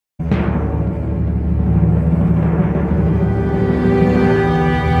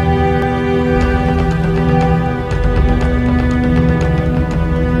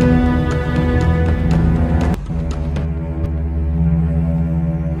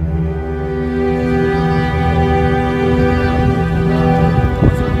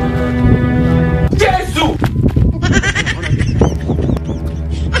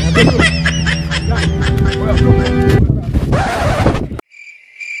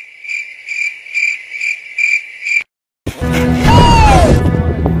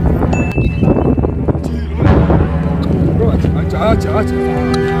Acha.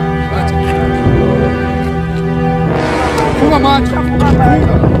 Funga macho.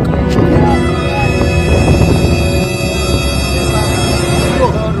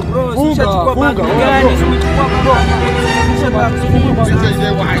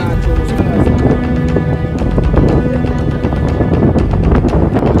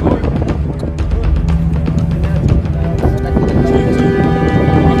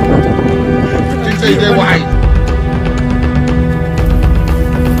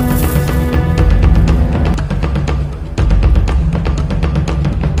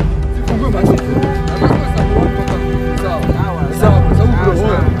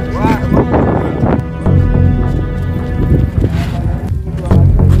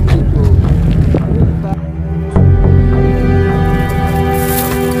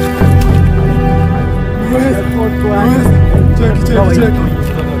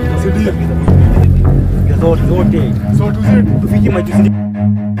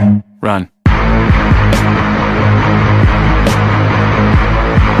 Run.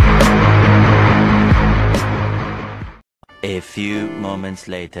 A few moments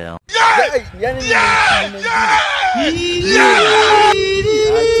later.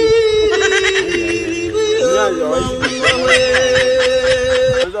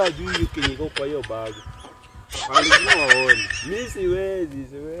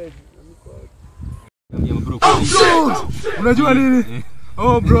 Unajua nini?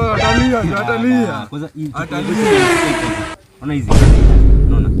 Oh bro, atalia. Ona hizi.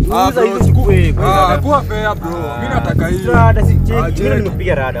 Unaona? Kuwa fair bro. Mimi nataka hii. Rada si cheki. Mimi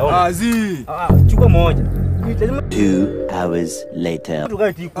nimekupiga rada. Ona. Chukua moja. 2 hours later.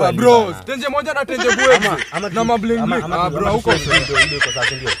 Bro, tenje moja na tenje bwezi. Na mabling. Bro, huko ndio iko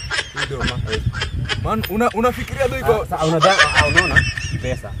sasa ndio. Man, unafikiria ndio iko. Sasa unaona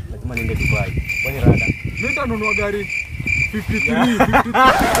pesa. Lazima niende Dubai. Kwani rada. Mimi nitanunua gari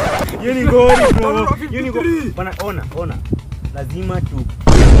 53. Yeni gori bro. Yeni gori. Bana ona. Lazima tu.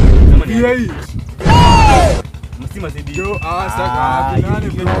 Hii. Msima zidi. Yo, sasa kinani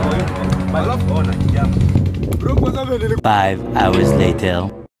bro. Alafu ona kijana. Bro, kwanza vile 5 hours later.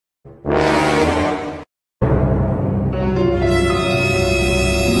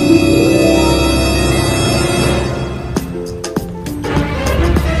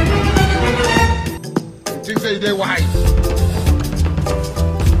 Things say they wise.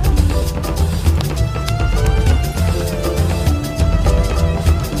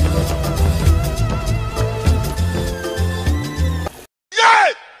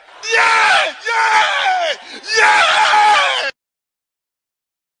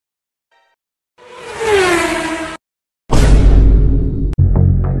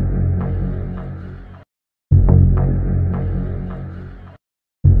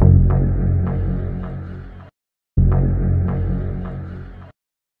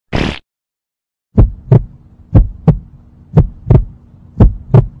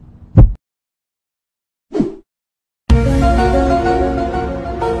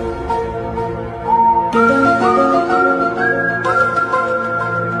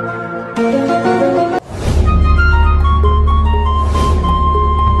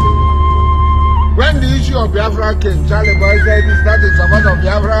 Of Biafra came, Charlie Boy said this, that is support of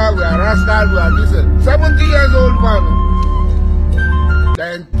Biafra, we are rascals, we are this. 70 years old man.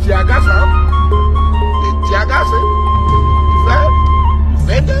 Then Tiagasa, he fell, he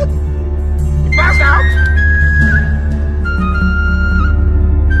fainted, he passed out.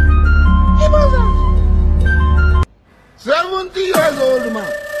 He passed out. 70 years old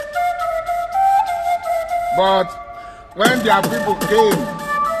man. But when their people came,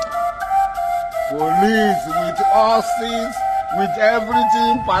 police with horses, with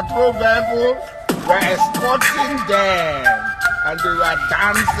everything, patrol vehicle, were escorting them, and they were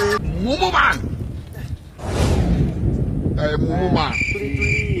dancing. Mumu man, Mumu man,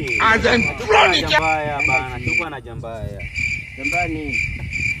 and then thrown it.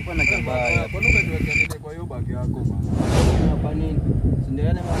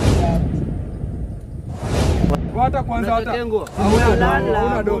 Wata kwanza hata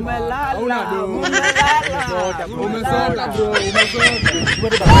umelala bro,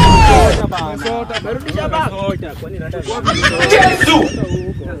 Barudisha back.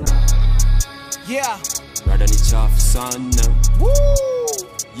 Yeah. Rada ni chafu sana.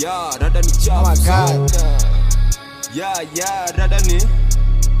 Yeah, rada ni chafu sana. Yeah, rada ni.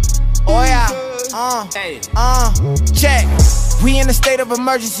 Oh yeah, check. We in a state of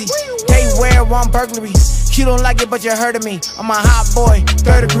emergency. They wear one burglary. You don't like it, but you heard of me. I'm a hot boy,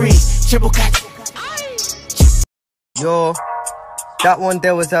 3rd degree. Triple cut. Yo, that one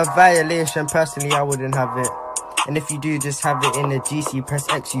there was a violation. Personally, I wouldn't have it. And if you do, just have it in a GC, press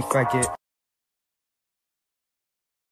X, you faggot.